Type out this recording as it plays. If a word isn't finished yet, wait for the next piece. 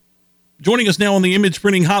Joining us now on the Image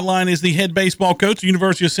Printing Hotline is the head baseball coach at the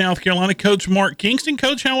University of South Carolina, Coach Mark Kingston.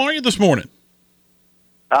 Coach, how are you this morning?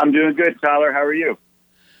 I'm doing good, Tyler. How are you?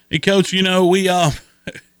 Hey, Coach,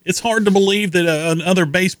 it's hard to believe that another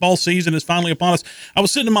baseball season is finally upon us. I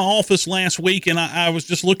was sitting in my office last week, and I was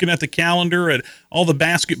just looking at the calendar at all the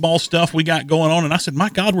basketball stuff we got going on, and I said, my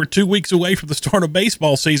God, we're 2 weeks away from the start of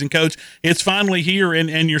baseball season, Coach. It's finally here,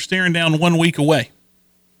 and you're staring down 1 week away.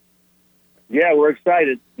 Yeah, we're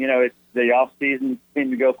excited. It's the off season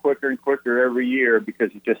seems to go quicker and quicker every year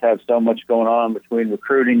because you just have so much going on between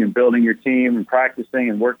recruiting and building your team and practicing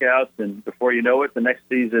and workouts, and before you know it, the next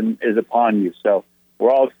season is upon you. So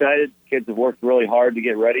we're all excited. Kids have worked really hard to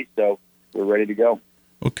get ready, so we're ready to go.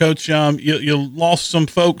 Well, Coach, you lost some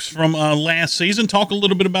folks from last season. Talk a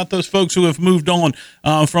little bit about those folks who have moved on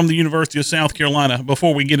from the University of South Carolina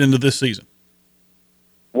before we get into this season.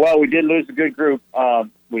 Well, we did lose a good group.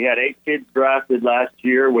 We had 8 kids drafted last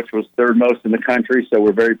year, which was third most in the country, so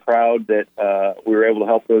we're very proud that we were able to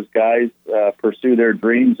help those guys pursue their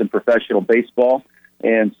dreams in professional baseball.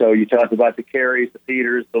 And so you talked about the Careys, the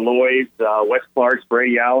Peters, the Lloyds, Wes Clarks,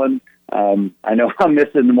 Brady Allen. I know I'm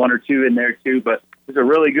missing 1 or 2 in there too, but it's a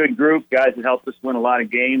really good group, guys that helped us win a lot of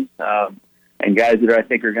games, and guys that I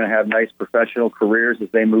think are going to have nice professional careers as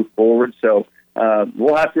they move forward. So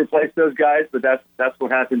we'll have to replace those guys, but that's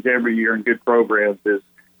what happens every year in good programs is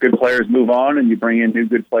good players move on and you bring in new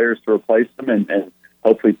good players to replace them and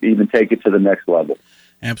hopefully even take it to the next level.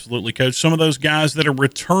 Absolutely, Coach. Some of those guys that are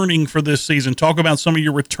returning for this season, talk about some of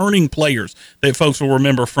your returning players that folks will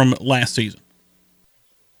remember from last season.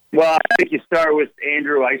 Well, I think you start with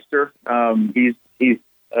Andrew Eister. He's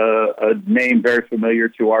a name very familiar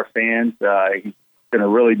to our fans. He's been a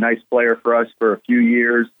really nice player for us for a few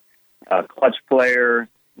years, clutch player,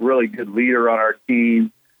 really good leader on our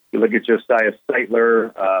team. You look at Josiah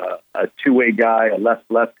Seitler, a two-way guy, a left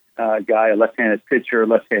guy, a left-handed pitcher, a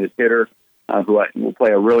left-handed hitter, who will play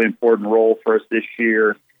a really important role for us this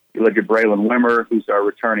year. You look at Braylon Wimmer, who's our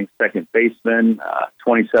returning second baseman,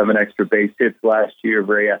 27 extra base hits last year,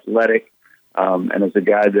 very athletic, and is a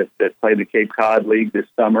guy that played the Cape Cod League this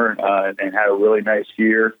summer and had a really nice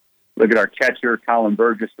year. Look at our catcher, Colin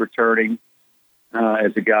Burgess, returning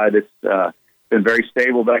as a guy that's been very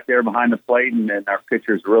stable back there behind the plate, and our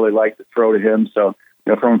pitchers really like to throw to him. So,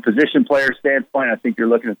 from a position player standpoint, I think you're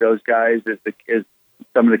looking at those guys as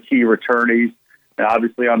some of the key returnees. And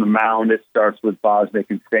obviously on the mound, it starts with Bosnick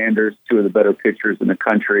and Sanders, 2 of the better pitchers in the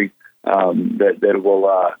country that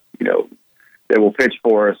will pitch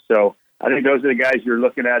for us. So I think those are the guys you're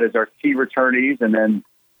looking at as our key returnees, and then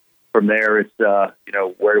from there it's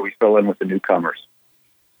where do we fill in with the newcomers.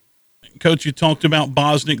 Coach, you talked about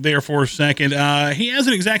Bosnick there for a second. He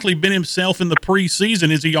hasn't exactly been himself in the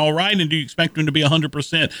preseason. Is he all right, and do you expect him to be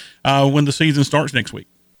 100% when the season starts next week?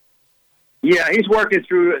 Yeah, he's working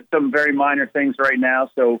through some very minor things right now,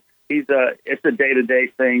 so it's a day-to-day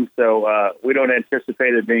thing. So we don't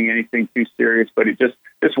anticipate it being anything too serious, but he's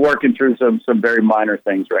just working through some very minor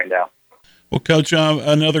things right now. Well, Coach,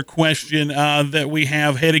 another question that we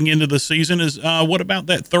have heading into the season is what about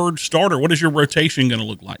that third starter? What is your rotation going to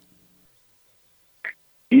look like?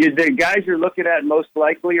 The guys you're looking at most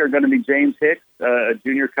likely are going to be James Hicks, a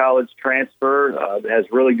junior college transfer, has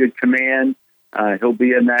really good command. He'll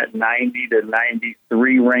be in that 90 to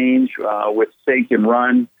 93 range with sink and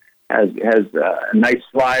run. Has a nice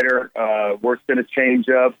slider. Works in a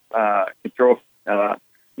changeup. Can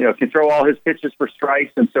throw all his pitches for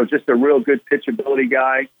strikes, and so just a real good pitchability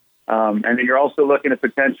guy. And then you're also looking at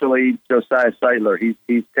potentially Josiah Seitler.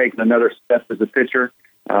 He's taken another step as a pitcher,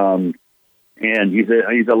 and he's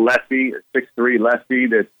a lefty, a 6'3" lefty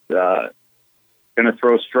that's going to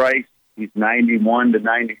throw strikes. He's 91 to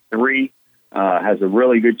 93. Has a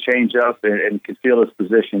really good changeup and can feel his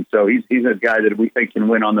position. So he's a guy that we think can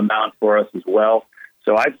win on the mound for us as well.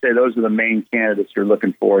 So I'd say those are the main candidates you're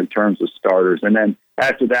looking for in terms of starters. And then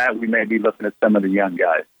after that, we may be looking at some of the young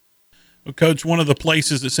guys. Well, Coach, one of the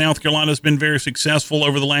places that South Carolina has been very successful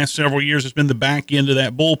over the last several years has been the back end of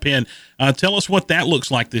that bullpen. Tell us what that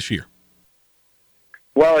looks like this year.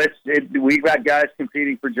 Well, we've got guys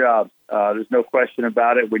competing for jobs. There's no question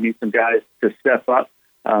about it. We need some guys to step up.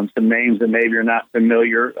 Some names that maybe are not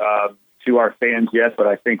familiar to our fans yet, but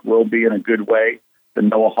I think will be in a good way. The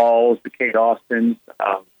Noah Halls, the Kate Austins,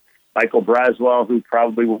 Michael Braswell, who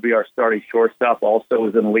probably will be our starting shortstop, also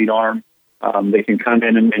is an elite arm. They can come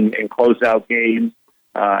in and close out games.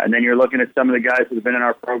 And then you're looking at some of the guys that have been in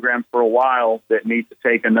our program for a while that need to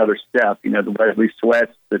take another step. The Wesley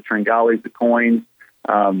Sweats, the Tringalis, the Coins,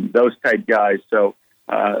 those type guys. So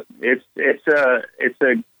it's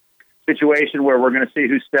a situation where we're going to see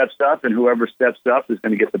who steps up, and whoever steps up is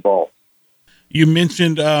going to get the ball. You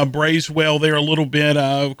mentioned Bracewell there a little bit.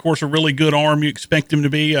 Of course, a really good arm. You expect him to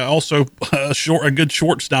be also a good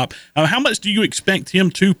shortstop. How much do you expect him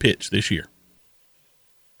to pitch this year?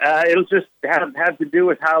 It'll just have to do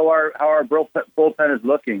with how our bullpen is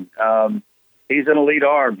looking. He's an elite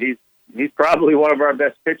arm. He's probably one of our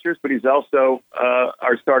best pitchers, but he's also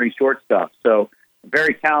our starting shortstop. So,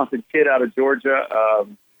 very talented kid out of Georgia.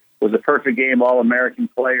 Was a perfect game All-American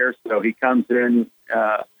player. So he comes in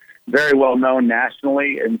very well known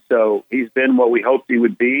nationally, and so he's been what we hoped he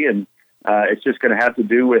would be. And it's just going to have to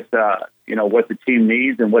do with what the team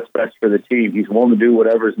needs and what's best for the team. He's willing to do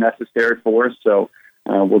whatever is necessary for us. So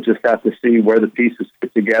we'll just have to see where the pieces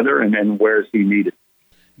fit together and where is he needed.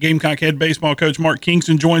 Gamecock head baseball coach Mark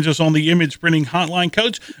Kingston joins us on the Image Printing Hotline.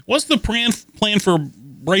 Coach, what's the plan for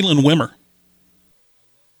Braylon Wimmer?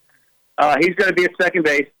 He's going to be at second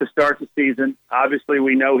base to start the season. Obviously,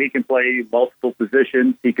 we know he can play multiple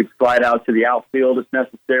positions. He could slide out to the outfield if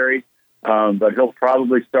necessary, but he'll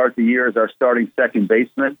probably start the year as our starting second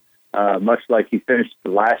baseman, much like he finished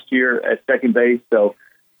last year at second base. So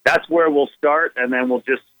that's where we'll start, and then we'll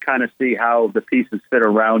just kind of see how the pieces fit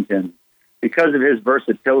around him. Because of his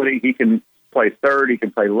versatility, he can play third, he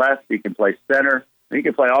can play left, he can play center, he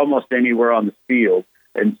can play almost anywhere on the field.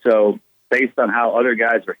 And so based on how other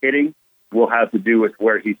guys are hitting, will have to do with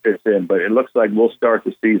where he fits in. But it looks like we'll start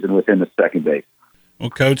the season with him at second base. Well,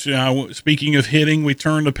 Coach, speaking of hitting, we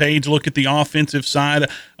turn the page, look at the offensive side,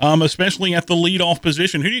 especially at the leadoff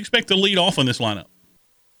position. Who do you expect to lead off in this lineup?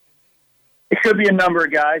 It could be a number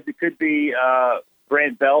of guys. It could be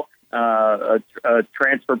Grant Belk, a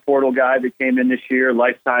transfer portal guy that came in this year,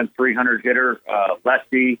 lifetime 300 hitter,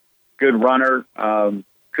 lefty, good runner.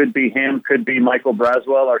 Could be him, could be Michael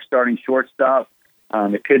Braswell, our starting shortstop.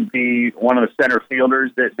 It could be one of the center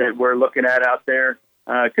fielders that we're looking at out there.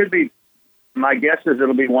 It could be, my guess is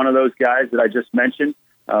it'll be one of those guys that I just mentioned.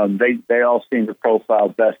 They all seem to profile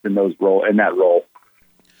best in that role.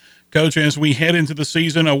 Coach, as we head into the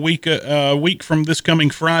season, a week from this coming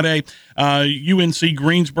Friday, UNC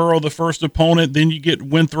Greensboro, the first opponent, then you get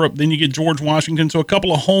Winthrop, then you get George Washington. So a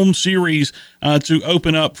couple of home series to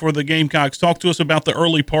open up for the Gamecocks. Talk to us about the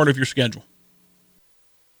early part of your schedule.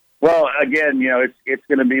 Well, again, it's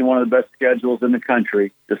going to be one of the best schedules in the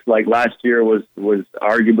country. Just like last year was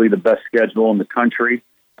arguably the best schedule in the country.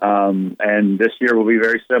 And this year will be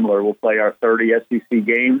very similar. We'll play our 30 SEC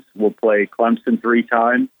games. We'll play Clemson 3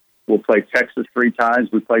 times. We'll play Texas 3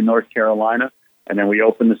 times. We play North Carolina. And then we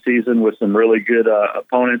open the season with some really good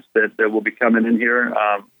opponents that will be coming in here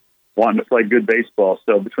wanting to play good baseball.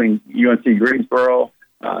 So between UNC Greensboro,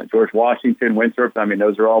 George Washington, Winthrop,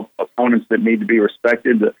 those are all opponents that need to be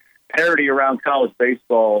respected. The parity around college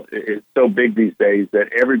baseball is so big these days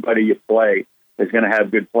that everybody you play is going to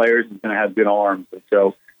have good players, is going to have good arms. And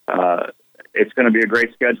so it's going to be a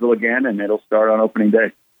great schedule again, and it'll start on opening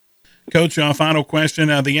day. Coach, final question.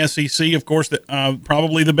 The SEC, of course,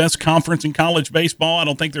 probably the best conference in college baseball. I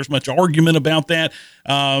don't think there's much argument about that.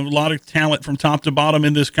 A lot of talent from top to bottom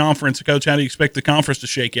in this conference. Coach, how do you expect the conference to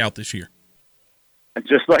shake out this year?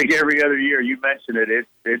 Just like every other year, you mentioned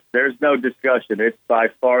it. There's no discussion. It's by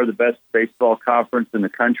far the best baseball conference in the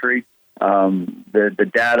country. The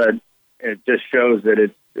data just shows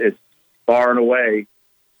that it's far and away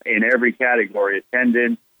in every category: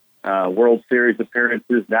 attendance, World Series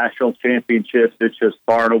appearances, national championships. It's just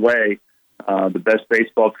far and away the best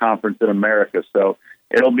baseball conference in America. So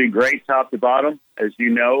it'll be great top to bottom. As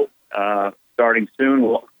you know, starting soon,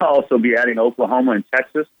 we'll also be adding Oklahoma and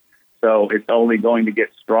Texas. So it's only going to get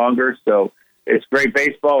stronger. So it's great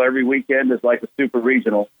baseball. Every weekend is like a super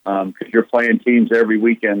regional because you're playing teams every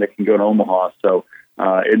weekend that can go to Omaha. So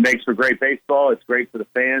it makes for great baseball. It's great for the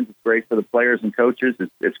fans. It's great for the players and coaches.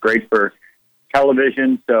 It's great for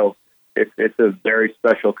television. So it's a very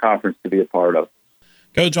special conference to be a part of.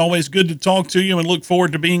 Coach, always good to talk to you, and look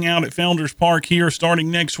forward to being out at Founders Park here starting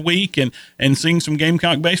next week and seeing some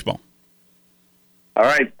Gamecock baseball. All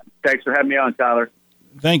right. Thanks for having me on, Tyler.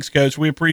 Thanks, Coach. We appreciate